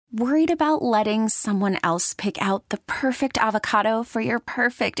Worried about letting someone else pick out the perfect avocado for your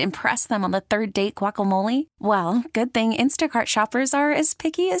perfect impress them on the third date guacamole? Well, good thing Instacart shoppers are as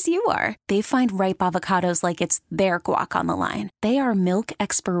picky as you are. They find ripe avocados like it's their guac on the line. They are milk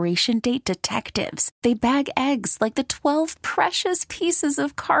expiration date detectives. They bag eggs like the 12 precious pieces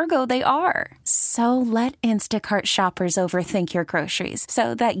of cargo they are. So let Instacart shoppers overthink your groceries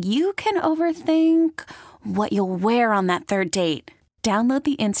so that you can overthink what you'll wear on that third date. Download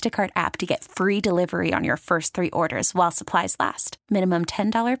the Instacart app to get free delivery on your first 3 orders while supplies last. Minimum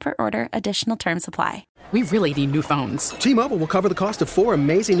 $10 per order. Additional terms apply. We really need new phones. T-Mobile will cover the cost of 4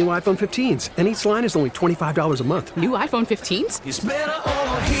 amazing new iPhone 15s, and each line is only $25 a month. New iPhone 15s? It's better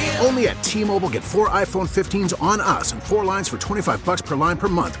over here. Only at T-Mobile, get 4 iPhone 15s on us and 4 lines for $25 per line per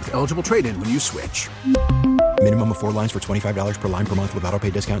month with eligible trade-in when you switch. Minimum of 4 lines for $25 per line per month with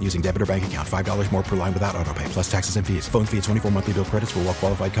autopay discount using debit or bank account. $5 more per line without autopay, plus taxes and fees. Phone fee at 24 monthly bill credits for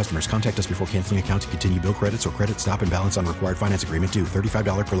well-qualified customers. Contact us before canceling account to continue bill credits or credit stop and balance on required finance agreement due.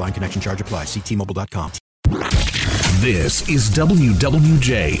 $35 per line connection charge applies. See T-Mobile.com. This is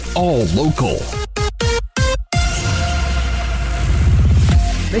WWJ All Local.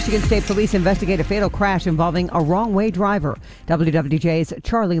 Michigan State Police investigate a fatal crash involving a wrong-way driver. WWJ's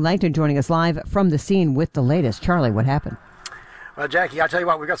Charlie Langton joining us live from the scene with the latest. Charlie, what happened? Well, Jackie, I'll tell you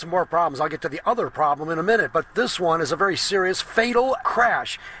what, we've got some more problems. I'll get to the other problem in a minute, but this one is a very serious, fatal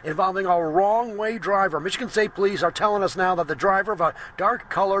crash involving a wrong-way driver. Michigan State Police are telling us now that the driver of a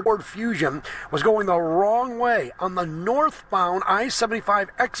dark-colored Ford Fusion was going the wrong way on the northbound I-75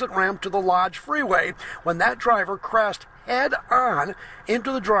 exit ramp to the Lodge Freeway when that driver crashed head-on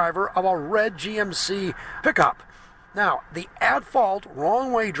into the driver of a red GMC pickup. Now, the at-fault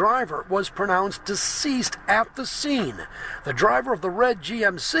wrong-way driver was pronounced deceased at the scene. The driver of the red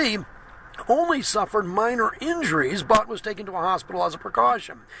GMC only suffered minor injuries but was taken to a hospital as a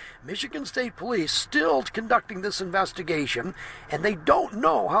precaution. Michigan State Police still conducting this investigation, and they don't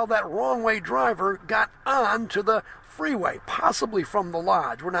know how that wrong-way driver got onto the freeway, possibly from the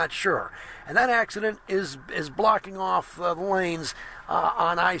Lodge. We're not sure. And that accident is blocking off the lanes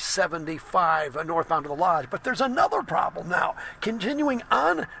on I-75 northbound to the Lodge. But there's another problem now. Continuing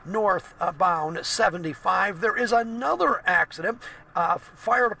on northbound 75, there is another accident.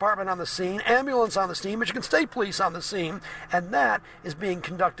 Fire department on the scene, ambulance on the scene, Michigan State Police on the scene, and that is being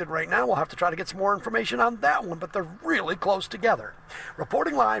conducted right now. We'll have to try to get some more information on that one, but they're really close together.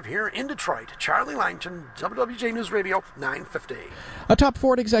 Reporting live here in Detroit, Charlie Langton, WWJ News Radio 950. A top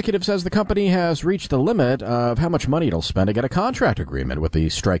Ford executive says the company has reached the limit of how much money it'll spend to get a contract agreement with the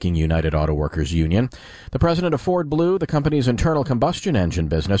striking United Auto Workers Union. The president of Ford Blue, the company's internal combustion engine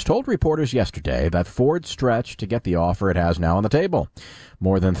business, told reporters yesterday that Ford stretched to get the offer it has now on the table.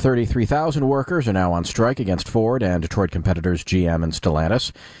 More than 33,000 workers are now on strike against Ford and Detroit competitors GM and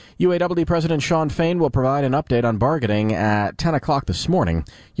Stellantis. UAW President Shawn Fain will provide an update on bargaining at 10 o'clock this morning.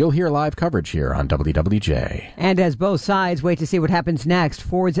 You'll hear live coverage here on WWJ. And as both sides wait to see what happens next,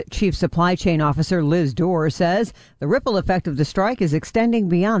 Ford's chief supply chain officer Liz Dorr says the ripple effect of the strike is extending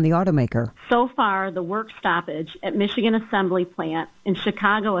beyond the automaker. So far, the work stoppage at Michigan Assembly Plant and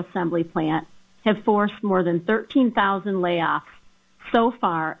Chicago Assembly Plant have forced more than 13,000 layoffs so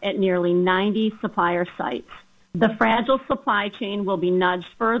far at nearly 90 supplier sites. The fragile supply chain will be nudged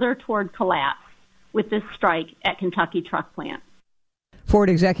further toward collapse with this strike at Kentucky Truck Plant. Ford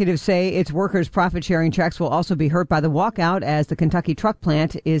executives say its workers' profit-sharing checks will also be hurt by the walkout, as the Kentucky Truck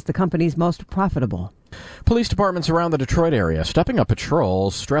Plant is the company's most profitable. Police departments around the Detroit area stepping up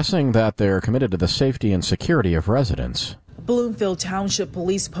patrols, stressing that they're committed to the safety and security of residents. Bloomfield Township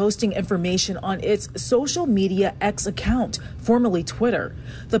Police posting information on its social media X account, formerly Twitter.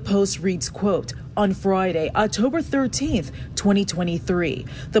 The post reads, quote, "On Friday, October 13th, 2023,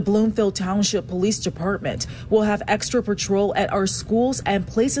 the Bloomfield Township Police Department will have extra patrol at our schools and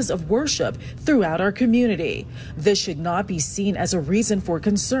places of worship throughout our community. This should not be seen as a reason for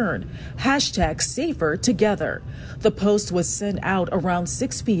concern. Hashtag safer together." The post was sent out around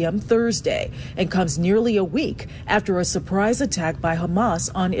 6 p.m. Thursday and comes nearly a week after a surprise attack by Hamas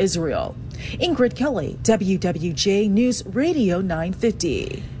on Israel. Ingrid Kelly, WWJ News Radio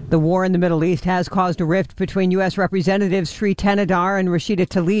 950. The war in the Middle East has caused a rift between U.S. Representatives Sri Tanadar and Rashida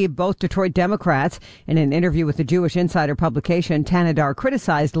Tlaib, both Detroit Democrats. In an interview with the Jewish Insider publication, Tanadar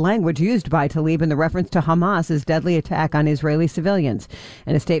criticized language used by Tlaib in the reference to Hamas's deadly attack on Israeli civilians.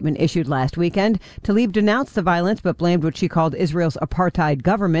 In a statement issued last weekend, Tlaib denounced the violence but blamed what she called Israel's apartheid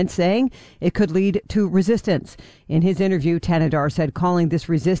government, saying it could lead to resistance. In his interview, Tanadar said calling this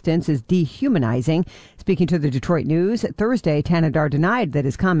resistance is dehumanizing. Speaking to the Detroit News Thursday, Tanadar denied that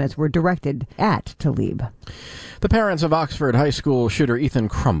his comments comments were directed at Tlaib. The parents of Oxford High School shooter Ethan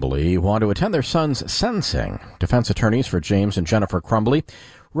Crumbley want to attend their son's sentencing. Defense attorneys for James and Jennifer Crumbley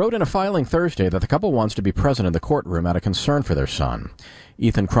wrote in a filing Thursday that the couple wants to be present in the courtroom out of concern for their son.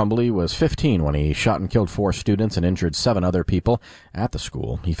 Ethan Crumbley was 15 when he shot and killed 4 students and injured 7 other people at the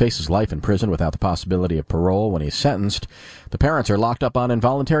school. He faces life in prison without the possibility of parole when he's sentenced. The parents are locked up on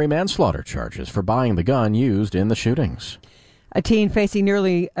involuntary manslaughter charges for buying the gun used in the shootings. A teen facing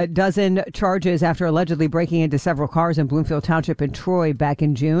nearly a dozen charges after allegedly breaking into several cars in Bloomfield Township in Troy back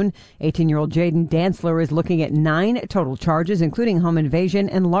in June. 18-year-old Jaden Dantzler is looking at 9 total charges, including home invasion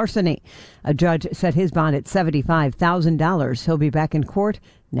and larceny. A judge set his bond at $75,000. He'll be back in court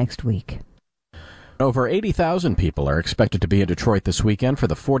next week. Over 80,000 people are expected to be in Detroit this weekend for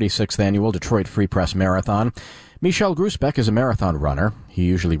the 46th annual Detroit Free Press Marathon. Michel Grusbeck is a marathon runner. He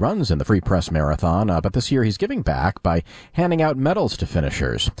usually runs in the Free Press Marathon, but this year he's giving back by handing out medals to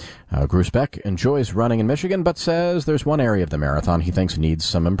finishers. Grusbeck enjoys running in Michigan, but says there's one area of the marathon he thinks needs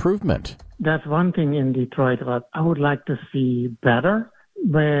some improvement. That's one thing in Detroit that I would like to see better,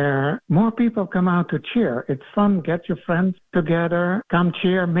 where more people come out to cheer. It's fun. Get your friends together, come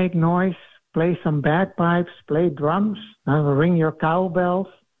cheer, make noise, play some bagpipes, play drums, ring your cowbells.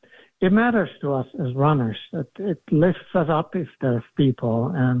 It matters to us as runners. It lifts us up if there's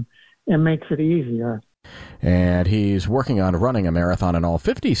people, and it makes it easier. And he's working on running a marathon in all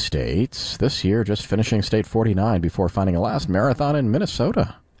 50 states. This year, just finishing State 49 before finding a last marathon in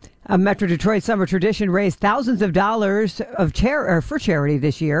Minnesota. A Metro Detroit summer tradition raised thousands of dollars for charity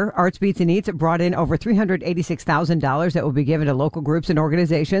this year. Arts Beats and Eats brought in over $386,000 that will be given to local groups and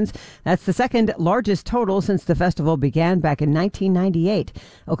organizations. That's the second largest total since the festival began back in 1998.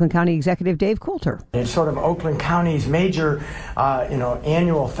 Oakland County Executive Dave Coulter. It's sort of Oakland County's major,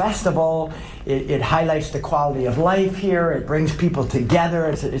 annual festival. It highlights the quality of life here. It brings people together.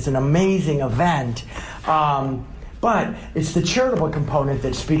 It's an amazing event. But it's the charitable component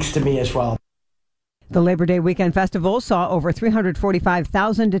that speaks to me as well. The Labor Day Weekend Festival saw over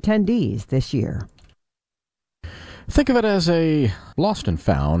 345,000 attendees this year. Think of it as a lost and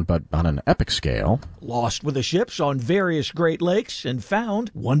found, but on an epic scale. Lost with the ships on various Great Lakes and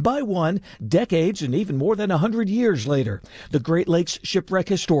found, one by one, decades and even more than 100 years later. The Great Lakes Shipwreck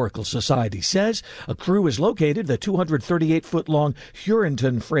Historical Society says a crew is located the 238-foot-long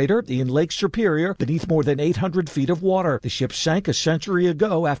Huronton freighter in Lake Superior beneath more than 800 feet of water. The ship sank a century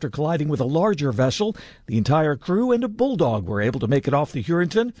ago after colliding with a larger vessel. The entire crew and a bulldog were able to make it off the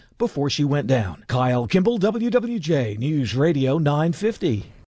Huronton before she went down. Kyle Kimball, WWJ News Radio 950.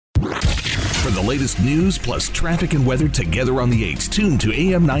 For the latest news plus traffic and weather together on the 8s, tune to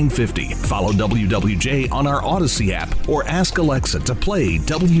AM 950. Follow WWJ on our Odyssey app or ask Alexa to play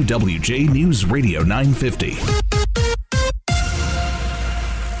WWJ News Radio 950.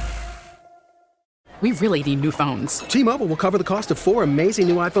 We really need new phones. T-Mobile will cover the cost of 4 amazing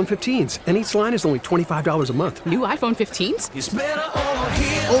new iPhone 15s, and each line is only $25 a month. New iPhone 15s? It's better over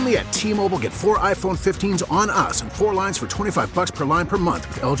here. Only at T-Mobile, get 4 iPhone 15s on us and 4 lines for $25 per line per month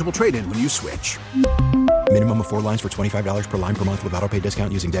with eligible trade-in when you switch. Minimum of 4 lines for $25 per line per month with autopay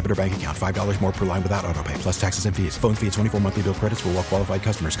discount using debit or bank account. $5 more per line without autopay, plus taxes and fees. Phone fee at 24 monthly bill credits for well-qualified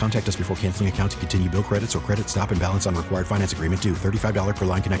customers. Contact us before canceling account to continue bill credits or credit stop and balance on required finance agreement due. $35 per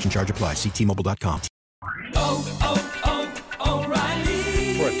line connection charge applies. See T-Mobile.com.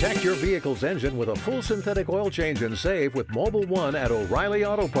 O'Reilly. Protect your vehicle's engine with a full synthetic oil change and save with Mobil 1 at O'Reilly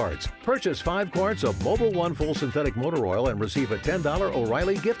Auto Parts. Purchase 5 quarts of Mobil 1 full synthetic motor oil and receive a $10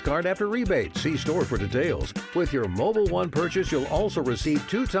 O'Reilly gift card after rebate. See store for details. With your Mobil 1 purchase, you'll also receive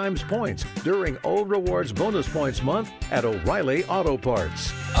 2 times points during O Rewards Bonus Points Month at O'Reilly Auto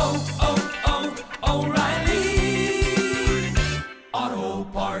Parts. O'Reilly Auto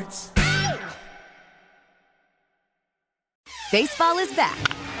Parts. Baseball is back,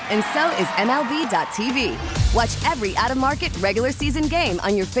 and so is MLB.tv. Watch every out-of-market regular season game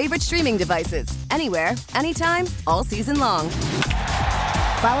on your favorite streaming devices, anywhere, anytime, all season long.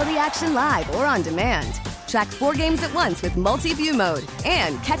 Follow the action live or on demand. Track 4 games at once with multi-view mode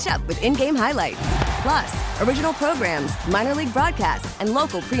and catch up with in-game highlights. Plus, original programs, minor league broadcasts, and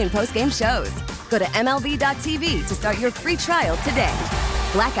local pre- and post-game shows. Go to MLB.tv to start your free trial today.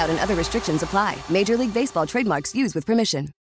 Blackout and other restrictions apply. Major League Baseball trademarks used with permission.